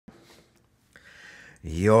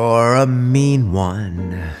You're a mean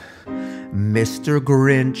one, Mr.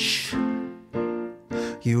 Grinch.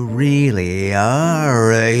 You really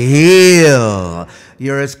are a heel.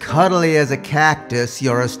 You're as cuddly as a cactus.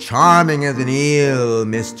 You're as charming as an eel,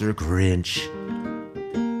 Mr. Grinch.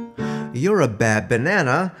 You're a bad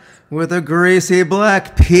banana with a greasy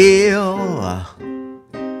black peel.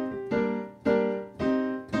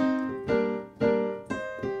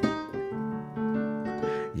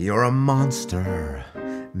 You're a monster,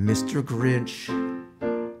 Mr. Grinch.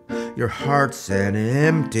 Your heart's an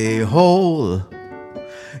empty hole.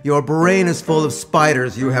 Your brain is full of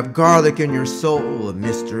spiders. You have garlic in your soul,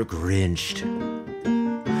 Mr. Grinch.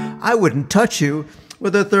 I wouldn't touch you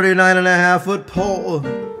with a 39.5-foot pole.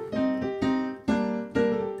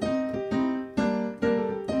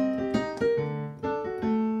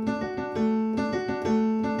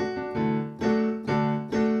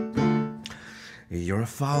 You're a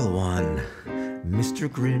foul one, Mr.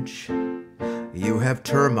 Grinch. You have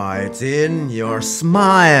termites in your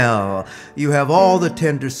smile. You have all the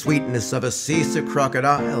tender sweetness of a seasick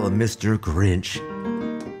crocodile, Mr. Grinch.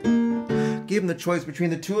 Given the choice between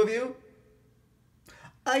the two of you,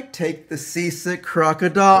 I'd take the seasick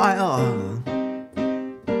crocodile.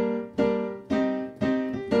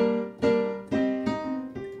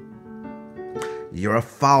 You're a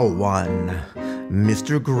foul one,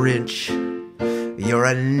 Mr. Grinch. You're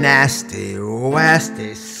a nasty,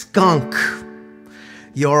 wasty skunk.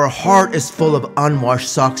 Your heart is full of unwashed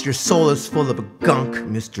socks. Your soul is full of gunk,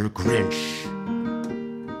 Mr. Grinch.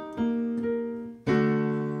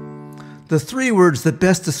 The three words that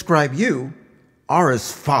best describe you are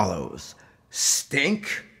as follows: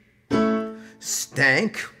 stink,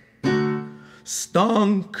 stank,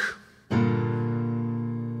 stunk.